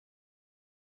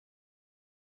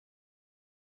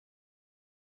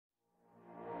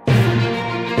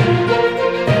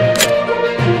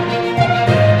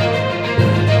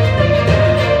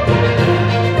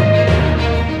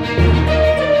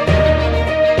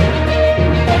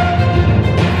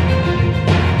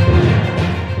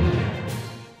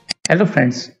Hello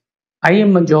friends, I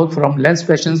am Manjot from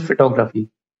Lenspassions Photography.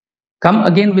 Come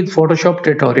again with Photoshop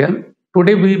tutorial.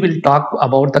 Today we will talk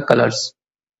about the colors.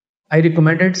 I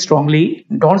recommend it strongly.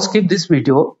 Don't skip this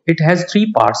video. It has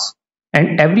 3 parts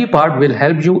and every part will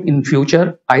help you in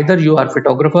future either you are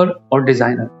photographer or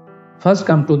designer. First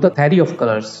come to the theory of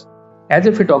colors. As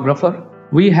a photographer,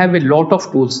 we have a lot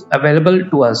of tools available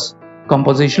to us.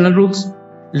 Compositional rules,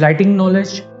 lighting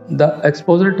knowledge, the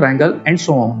exposure triangle and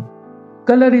so on.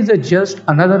 Color is just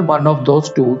another one of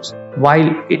those tools, while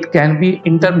it can be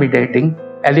intermediating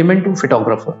element to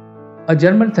photographer. A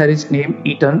German theorist named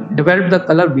Eaton developed the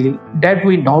color wheel that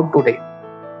we know today.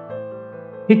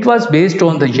 It was based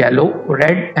on the yellow,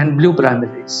 red and blue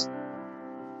primaries.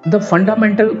 The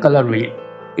fundamental color wheel.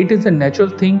 It is a natural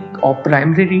thing of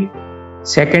primary,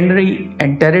 secondary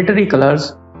and tertiary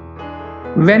colors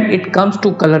when it comes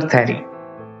to color theory.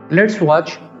 Let's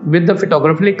watch with the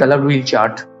photography color wheel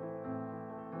chart.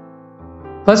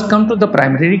 First come to the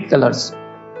primary colors.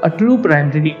 A true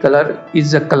primary color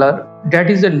is a color that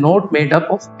is not made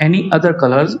up of any other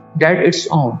colors that its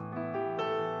own.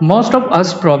 Most of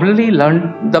us probably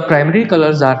learned the primary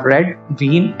colors are red,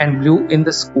 green and blue in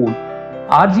the school.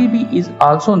 RGB is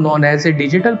also known as a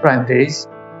digital primaries,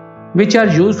 which are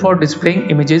used for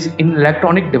displaying images in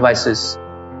electronic devices.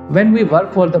 When we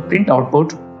work for the print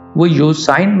output, we use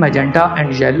cyan, magenta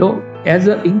and yellow as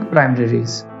the ink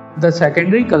primaries. The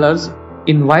secondary colors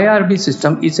in YRB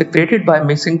system is created by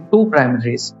mixing two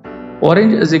primaries.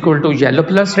 Orange is equal to yellow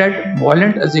plus red,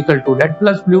 violet is equal to red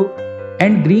plus blue,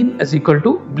 and green is equal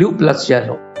to blue plus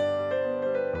yellow.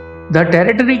 The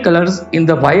tertiary colors in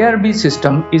the YRB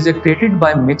system is created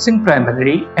by mixing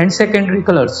primary and secondary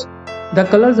colors. The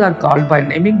colors are called by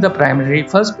naming the primary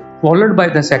first, followed by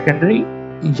the secondary,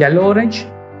 yellow orange,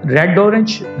 red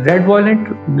orange, red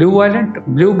violet,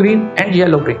 blue green and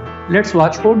yellow green. Let's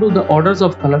watch how do the orders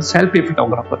of colors help a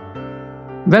photographer.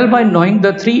 Well, by knowing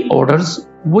the 3 orders,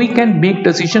 we can make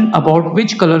decision about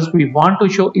which colors we want to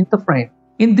show in the frame.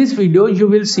 In this video, you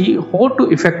will see how to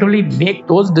effectively make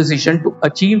those decisions to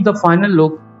achieve the final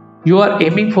look. You are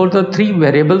aiming for the 3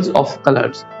 variables of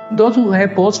colors. Those who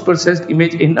have post-processed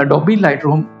image in Adobe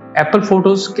Lightroom, Apple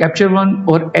Photos, Capture One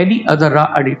or any other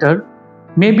raw editor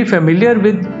may be familiar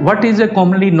with what is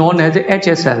commonly known as a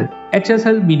HSL.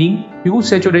 HSL meaning hue,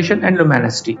 saturation and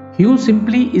luminosity. Hue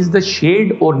simply is the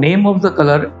shade or name of the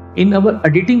color. In our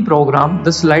editing program,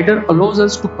 the slider allows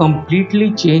us to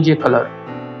completely change a color.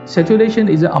 Saturation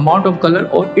is the amount of color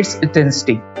or its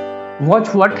intensity.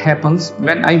 Watch what happens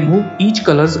when I move each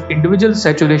color's individual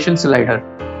saturation slider.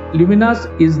 Luminance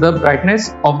is the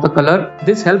brightness of the color.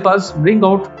 This helps us bring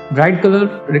out bright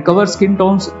color, recover skin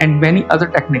tones and many other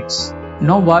techniques.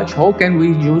 Now watch how can we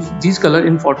use these colors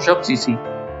in Photoshop CC.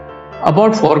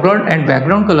 About foreground and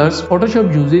background colors,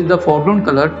 Photoshop uses the foreground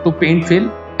color to paint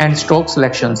fill and stroke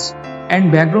selections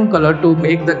and background color to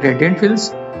make the gradient fills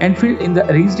and fill in the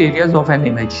erased areas of an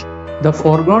image. The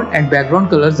foreground and background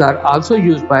colors are also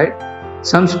used by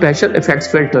some special effects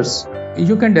filters.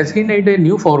 You can designate a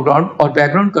new foreground or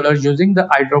background color using the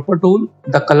eyedropper tool,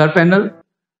 the color panel,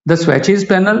 the swatches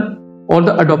panel or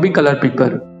the Adobe color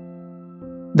picker.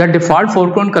 The default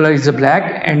foreground color is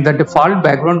black and the default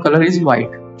background color is white.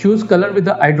 Choose color with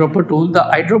the eyedropper tool. The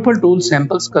eyedropper tool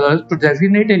samples colors to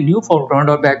designate a new foreground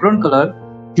or background color.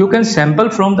 You can sample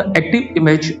from the active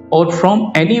image or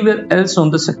from anywhere else on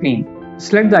the screen.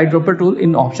 Select the eyedropper tool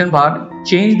in option bar.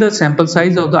 Change the sample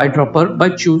size of the eyedropper by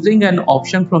choosing an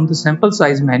option from the sample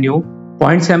size menu.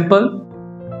 Point sample,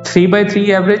 3x3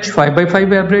 average,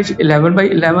 5x5 average,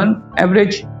 11x11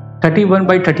 average,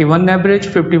 31x31 average,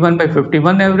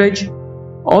 51x51 average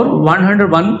or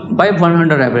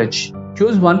 101x100 average.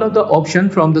 Choose one of the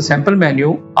options from the sample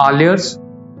menu, all layers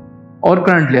or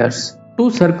current layers.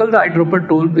 To circle the eyedropper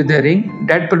tool with a ring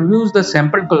that previews the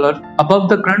sample color above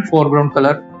the current foreground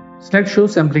color, select show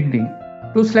sampling ring.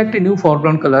 To select a new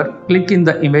foreground color, click in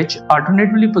the image,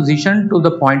 alternatively position to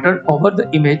the pointer over the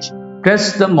image,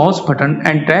 press the mouse button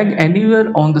and drag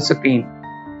anywhere on the screen.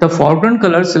 The foreground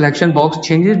color selection box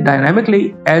changes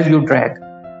dynamically as you drag.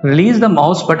 Release the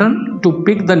mouse button to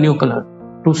pick the new color.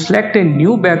 To select a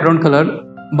new background color,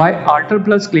 by Alt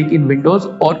plus click in Windows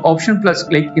or Option plus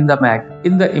click in the Mac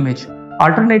in the image.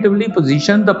 Alternatively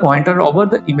position the pointer over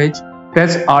the image,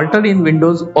 press Alt in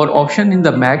Windows or Option in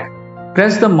the Mac,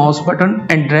 press the mouse button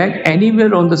and drag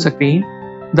anywhere on the screen.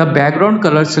 The background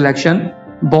color selection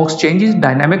box changes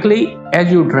dynamically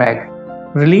as you drag.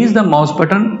 Release the mouse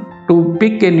button to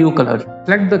pick a new color.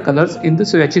 Select the colors in the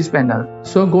swatches panel.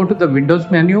 So go to the Windows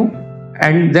menu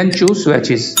and then choose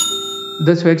swatches.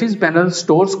 The swatches panel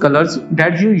stores colors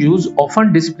that you use,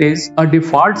 often displays a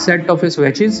default set of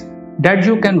swatches that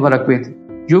you can work with.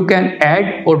 You can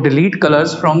add or delete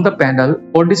colors from the panel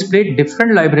or display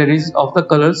different libraries of the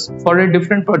colors for a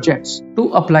different projects. To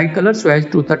apply color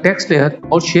swatch to the text layer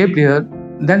or shape layer,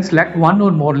 then select one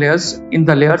or more layers in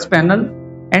the layers panel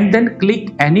and then click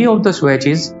any of the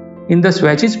swatches in the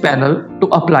swatches panel to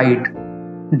apply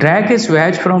it. Drag a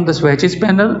swatch from the swatches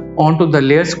panel onto the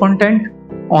layers content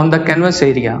on the canvas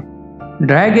area.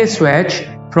 Drag a swatch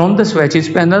from the swatches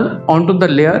panel onto the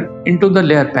layer into the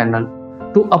layer panel.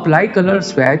 To apply color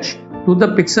swatch to the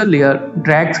pixel layer,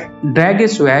 drag a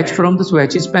swatch from the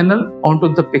swatches panel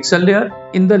onto the pixel layer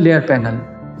in the layer panel.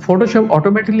 Photoshop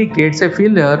automatically creates a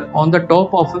fill layer on the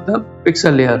top of the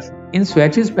pixel layer. In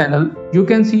swatches panel, you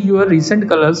can see your recent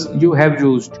colors you have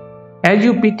used. As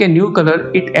you pick a new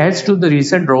color, it adds to the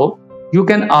recent row. You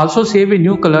can also save a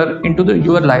new color into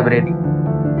your library.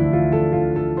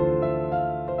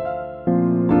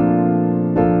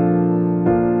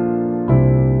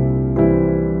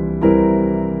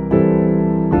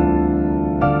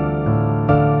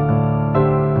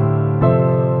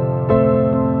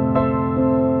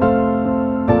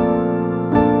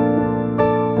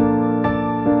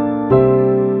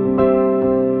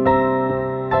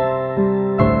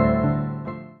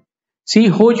 See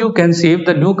how you can save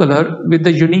the new color with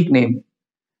the unique name.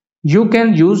 You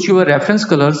can use your reference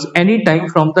colors anytime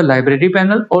from the library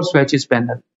panel or swatches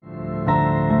panel.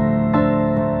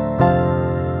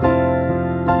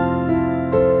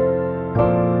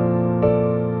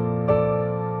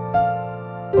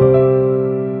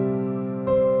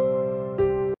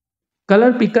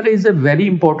 Color picker is very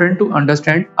important to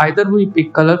understand. Either we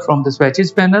pick color from the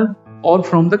swatches panel or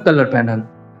from the color panel.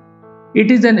 It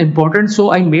is an important,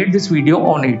 so I made this video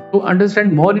on it. To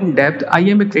understand more in depth, I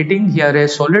am creating here a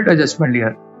solid adjustment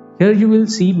layer. Here you will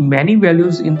see many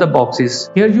values in the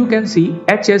boxes. Here you can see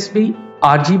HSV,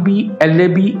 RGB,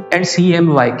 LAB and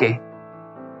CMYK.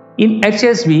 In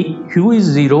HSV, hue is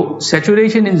 0,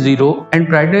 saturation is 0 and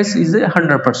brightness is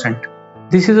 100%.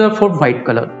 This is for white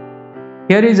color.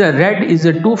 Here is a red is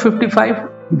a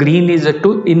 255, green is a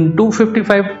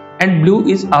 255 and blue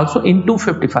is also in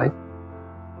 255.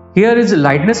 Here is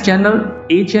lightness channel,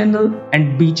 A channel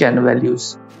and B channel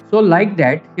values. So like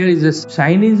that, here is a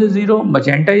cyan is a 0,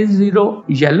 magenta is 0,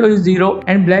 yellow is 0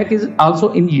 and black is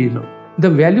also in yellow. The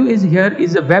value is here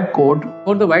is a web code.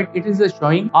 For the white, it is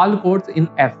showing all codes in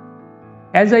F.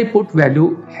 As I put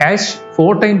value hash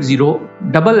 4 times 0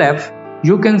 double F,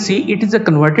 you can see it is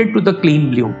converted to the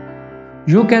clean blue.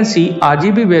 You can see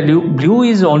RGB value blue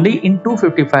is only in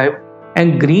 255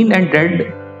 and green and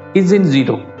red is in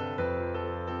 0.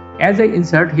 As I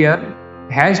insert here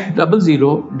hash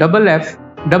 00 double F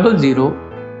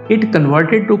 00, it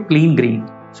converted to clean green.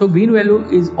 So green value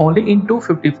is only in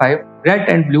 255, red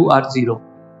and blue are 0.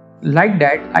 Like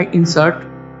that, I insert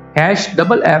hash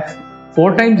double F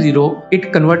 4 times 0,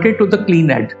 it converted to the clean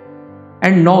red.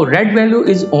 And now red value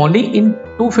is only in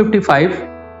 255,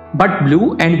 but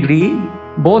blue and green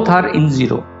both are in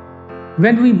 0.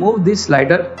 When we move this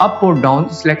slider up or down,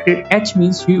 selected H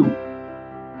means hue.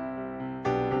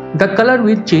 The color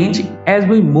will change as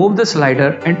we move the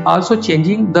slider and also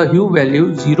changing the hue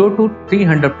value 0 to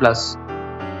 300 plus.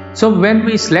 So when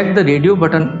we select the radio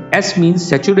button, S means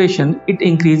saturation, it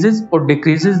increases or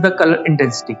decreases the color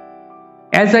intensity.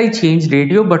 As I change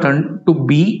radio button to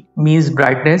B means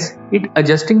brightness, it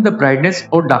adjusting the brightness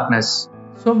or darkness.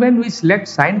 So when we select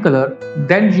cyan color,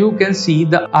 then you can see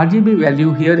the RGB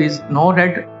value here is no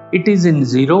red, it is in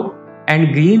 0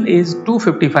 and green is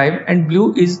 255 and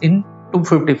blue is in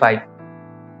 255.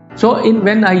 So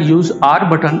when I use R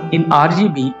button in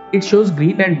RGB, it shows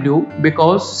green and blue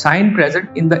because cyan present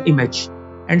in the image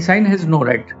and cyan has no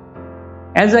red.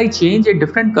 As I change a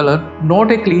different color, not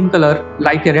a clean color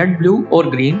like a red, blue or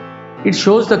green, it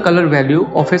shows the color value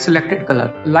of a selected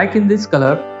color. Like in this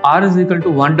color, R is equal to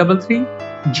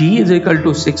 133, G is equal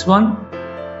to 61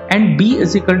 and B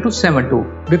is equal to 72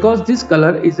 because this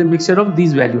color is a mixture of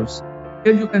these values.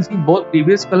 Here you can see both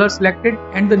previous color selected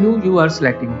and the new you are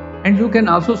selecting. And you can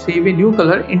also save a new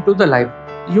color into the live.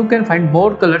 You can find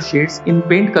more color shades in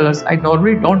paint colors. I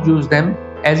normally don't use them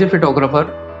as a photographer.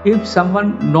 If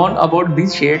someone knows about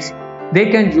these shades, they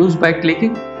can use by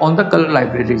clicking on the color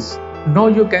libraries. Now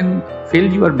you can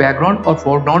fill your background or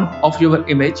foreground of your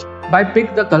image by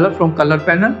pick the color from color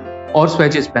panel or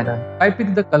swatches panel. I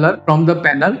pick the color from the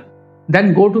panel,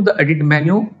 then go to the edit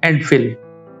menu and fill.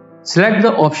 Select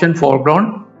the option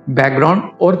foreground,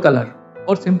 background or color,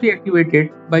 or simply activate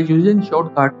it by using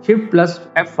shortcut Shift plus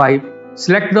F5.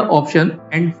 Select the option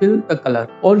and fill the color,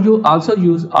 or you also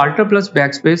use Alt plus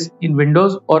backspace in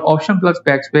Windows or Option plus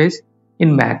backspace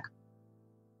in Mac.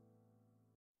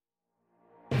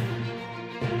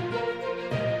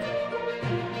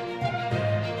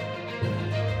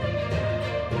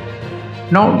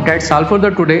 Now that's all for the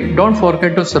today. Don't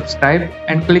forget to subscribe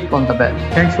and click on the bell.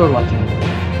 Thanks for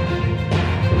watching.